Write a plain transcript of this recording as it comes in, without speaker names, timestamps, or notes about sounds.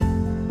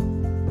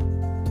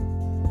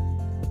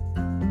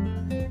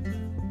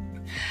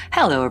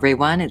Hello,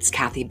 everyone. It's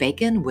Kathy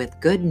Bacon with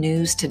Good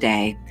News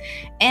Today.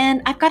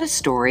 And I've got a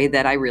story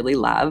that I really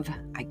love.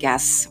 I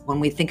guess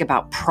when we think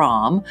about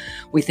prom,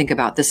 we think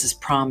about this is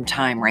prom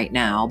time right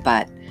now.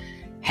 But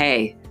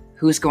hey,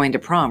 who's going to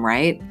prom,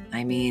 right?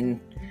 I mean,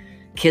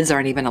 kids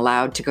aren't even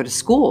allowed to go to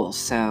school.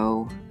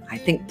 So I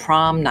think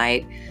prom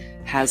night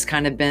has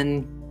kind of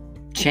been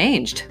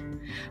changed.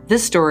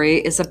 This story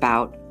is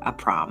about a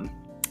prom.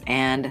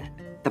 And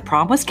the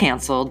prom was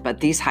canceled, but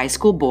these high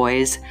school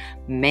boys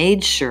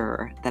made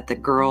sure that the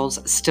girls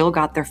still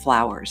got their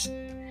flowers.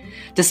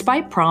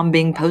 Despite prom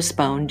being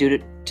postponed due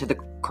to the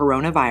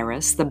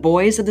coronavirus, the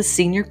boys of the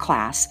senior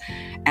class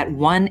at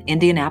one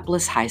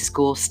Indianapolis high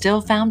school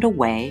still found a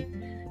way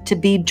to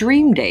be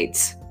dream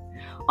dates.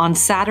 On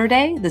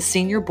Saturday, the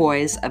senior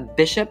boys of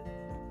Bishop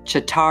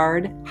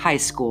Chatard High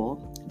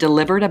School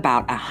delivered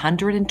about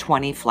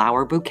 120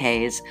 flower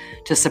bouquets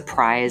to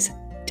surprise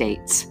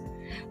dates.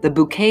 The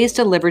bouquets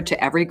delivered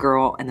to every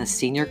girl in the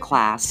senior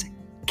class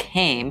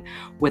came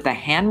with a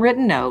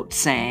handwritten note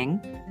saying,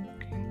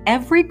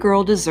 "Every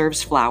girl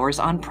deserves flowers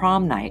on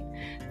prom night.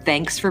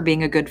 Thanks for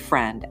being a good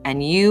friend,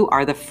 and you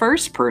are the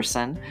first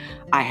person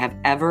I have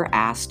ever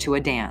asked to a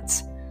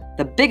dance.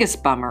 The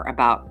biggest bummer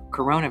about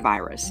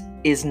coronavirus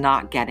is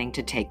not getting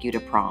to take you to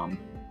prom."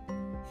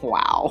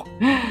 Wow.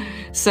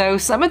 So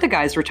some of the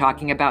guys were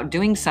talking about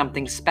doing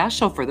something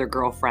special for their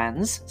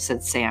girlfriends,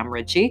 said Sam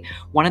Ritchie,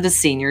 one of the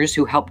seniors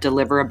who helped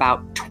deliver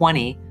about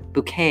 20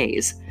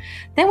 bouquets.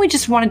 Then we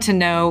just wanted to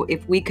know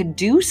if we could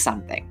do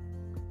something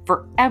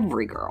for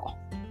every girl.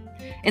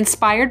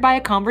 Inspired by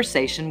a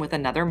conversation with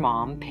another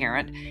mom,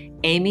 parent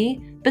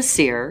Amy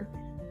Basir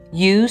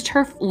used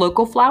her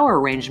local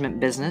flower arrangement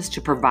business to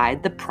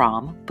provide the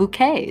prom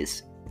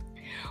bouquets.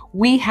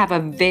 "We have a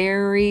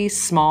very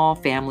small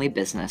family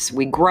business.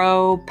 We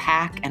grow,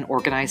 pack, and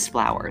organize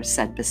flowers,"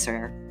 said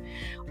Basir,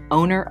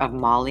 owner of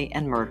Molly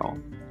and Myrtle.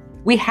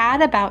 "We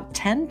had about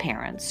 10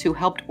 parents who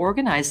helped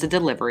organize the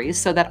deliveries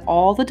so that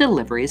all the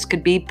deliveries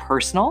could be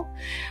personal,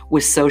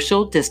 with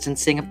social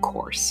distancing, of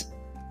course."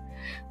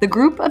 The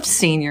group of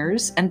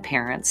seniors and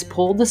parents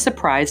pulled the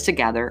surprise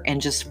together in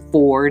just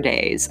 4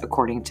 days,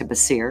 according to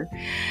Basir.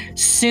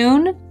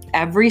 Soon,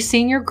 every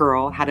senior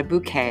girl had a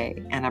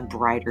bouquet and a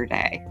brighter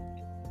day.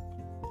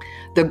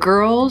 The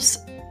girls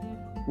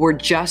were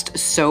just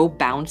so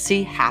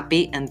bouncy,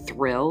 happy, and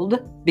thrilled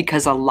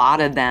because a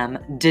lot of them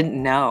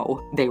didn't know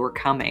they were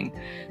coming,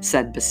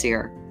 said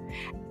Basir.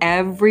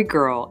 Every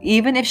girl,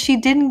 even if she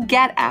didn't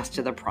get asked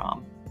to the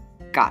prom,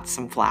 got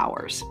some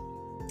flowers.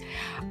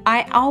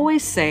 "I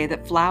always say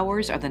that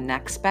flowers are the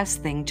next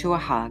best thing to a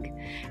hug,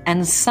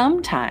 and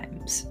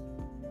sometimes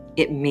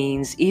it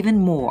means even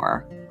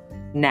more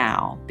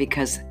now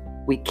because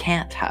we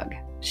can't hug,"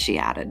 she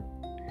added.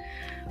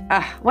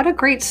 What a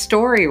great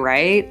story,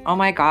 right? Oh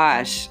my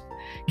gosh.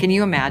 Can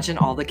you imagine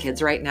all the kids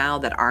right now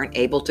that aren't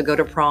able to go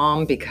to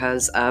prom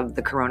because of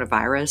the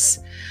coronavirus?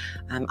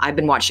 I've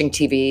been watching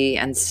TV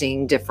and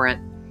seeing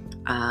different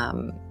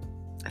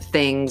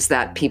things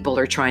that people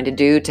are trying to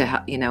do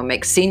to,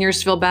 make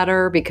seniors feel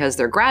better because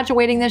they're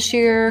graduating this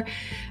year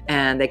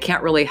and they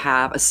can't really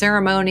have a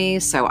ceremony.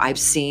 So I've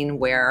seen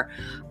where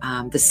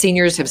the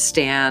seniors have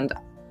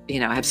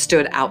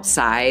stood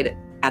outside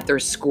at their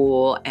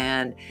school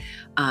and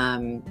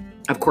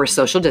of course,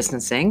 social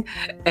distancing,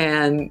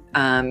 and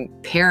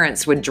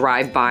parents would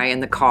drive by in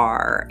the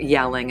car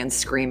yelling and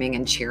screaming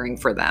and cheering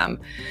for them.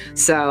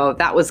 So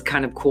that was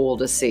kind of cool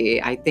to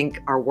see. I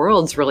think our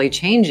world's really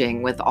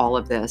changing with all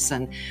of this,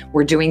 and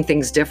we're doing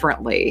things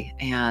differently.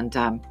 And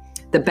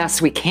the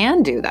best we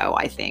can do, though,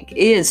 I think,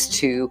 is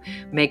to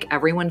make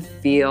everyone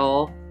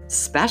feel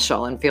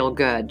special and feel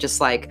good,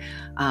 just like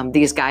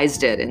these guys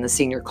did in the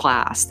senior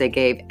class. They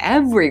gave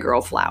every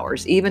girl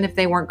flowers, even if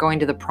they weren't going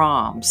to the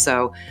prom.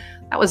 So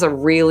that was a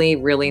really,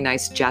 really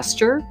nice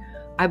gesture,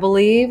 I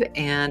believe.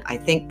 And I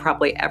think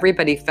probably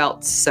everybody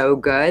felt so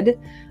good.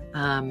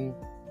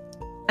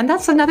 And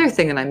that's another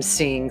thing that I'm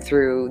seeing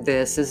through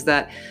this is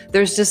that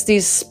there's just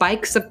these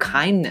spikes of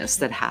kindness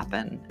that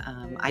happen.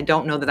 I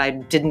don't know that I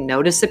didn't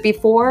notice it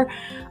before.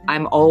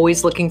 I'm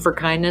always looking for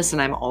kindness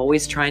and I'm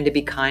always trying to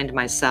be kind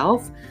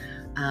myself.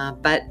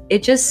 But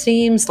it just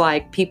seems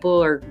like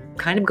people are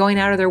kind of going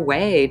out of their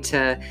way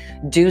to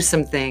do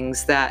some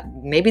things that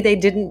maybe they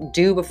didn't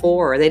do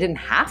before or they didn't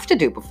have to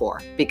do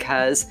before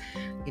because,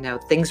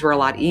 things were a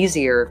lot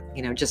easier,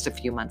 just a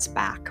few months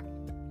back.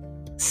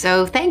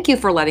 So thank you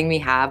for letting me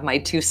have my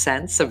 2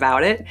 cents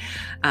about it.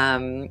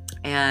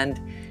 And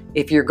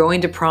if you're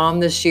going to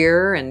prom this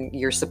year and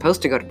you're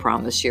supposed to go to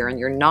prom this year and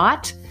you're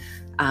not,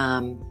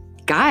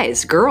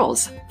 guys,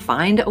 girls,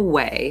 find a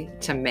way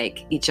to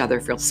make each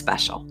other feel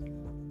special.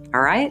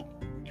 All right?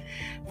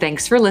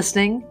 Thanks for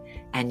listening.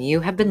 And you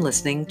have been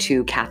listening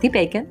to Kathy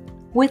Bacon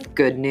with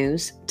Good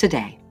News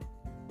Today.